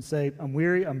to him and say, I'm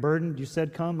weary, I'm burdened, you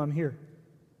said come, I'm here.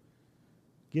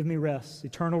 Give me rest,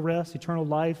 eternal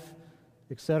life,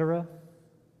 etc.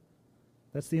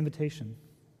 That's the invitation.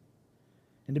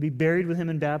 And to be buried with him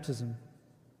in baptism.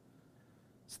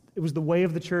 It was the way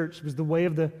of the church. It was the way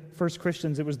of the first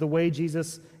Christians. It was the way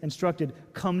Jesus instructed.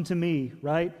 Come to me,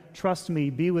 right? Trust me,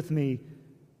 be with me,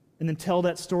 and then tell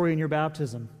that story in your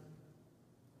baptism.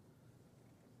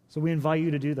 So we invite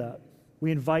you to do that.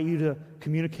 We invite you to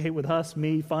communicate with us,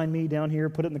 me, find me down here,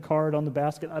 put it in the card, on the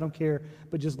basket, I don't care.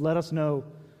 But just let us know,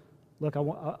 look,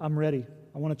 I'm ready.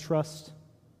 I want to trust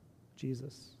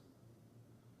Jesus.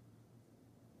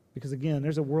 Because again,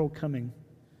 there's a world coming,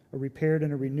 a repaired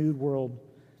and a renewed world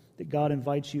that God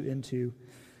invites you into.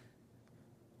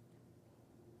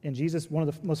 And Jesus, one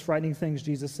of the most frightening things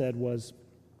Jesus said was,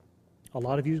 a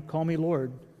lot of you call me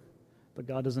Lord, but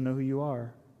God doesn't know who you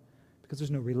are because there's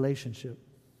no relationship.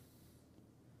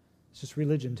 It's just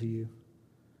religion to you.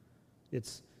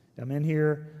 It's, I'm in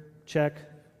here, check,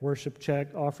 worship, check,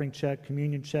 offering, check,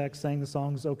 communion, check, sang the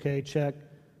songs, okay, check.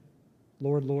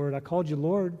 Lord, Lord, I called you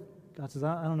Lord. God says,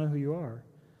 I don't know who you are,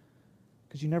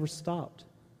 because you never stopped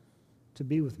to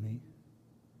be with me.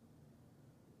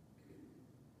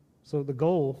 So the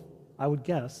goal, I would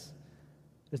guess,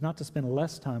 is not to spend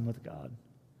less time with God,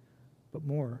 but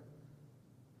more.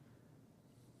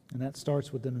 And that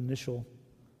starts with an initial,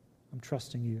 I'm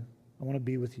trusting you. I want to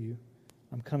be with you.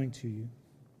 I'm coming to you.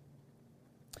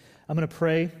 I'm going to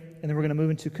pray, and then we're going to move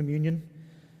into communion,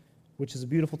 which is a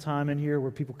beautiful time in here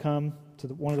where people come to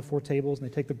one of the 4 tables and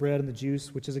they take the bread and the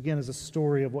juice, which is, again, is a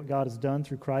story of what God has done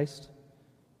through Christ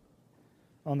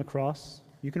on the cross.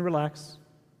 You can relax.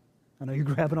 I know you're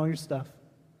grabbing all your stuff.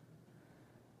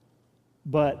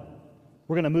 But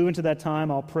we're going to move into that time.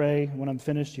 I'll pray. When I'm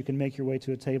finished, you can make your way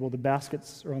to a table. The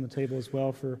baskets are on the table as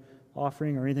well for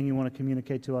offering or anything you want to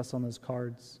communicate to us on those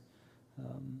cards.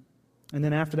 And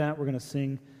then after that, we're going to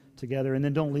sing together. And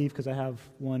then don't leave, because I have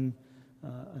one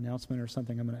announcement or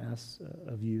something I'm going to ask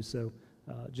of you. So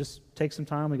just take some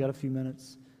time. We got a few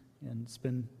minutes, and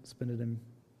spend it in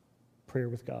prayer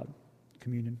with God,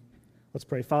 communion. Let's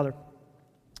pray. Father,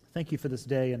 thank you for this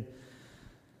day and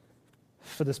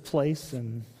for this place,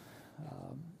 and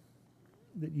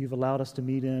that you've allowed us to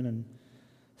meet in. And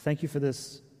thank you for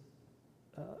this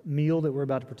meal that we're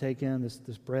about to partake in,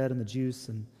 this bread and the juice,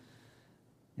 and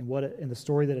the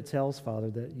story that it tells,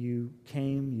 Father, that you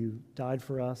came, you died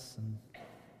for us, and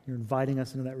you're inviting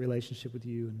us into that relationship with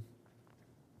you. And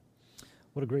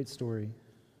what a great story.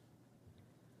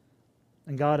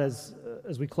 And God, as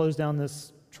we close down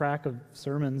this track of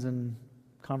sermons and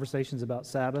conversations about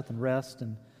Sabbath and rest,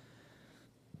 and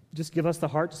just give us the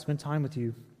heart to spend time with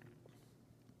you.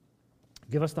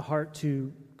 Give us the heart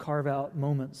to carve out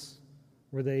moments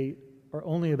where they are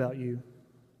only about you.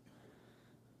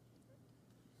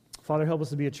 Father, help us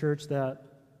to be a church that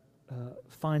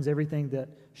finds everything that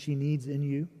she needs in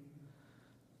you,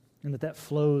 and that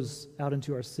flows out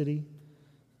into our city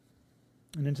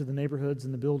and into the neighborhoods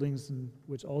and the buildings in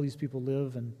which all these people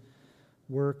live and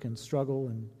work and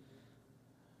struggle,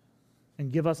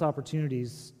 and give us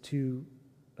opportunities to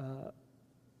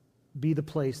be the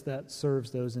place that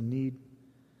serves those in need,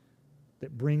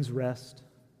 that brings rest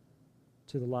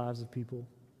to the lives of people.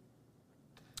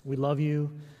 We love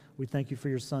you. We thank you for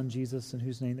your Son, Jesus, in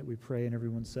whose name that we pray, and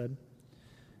everyone said,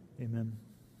 amen.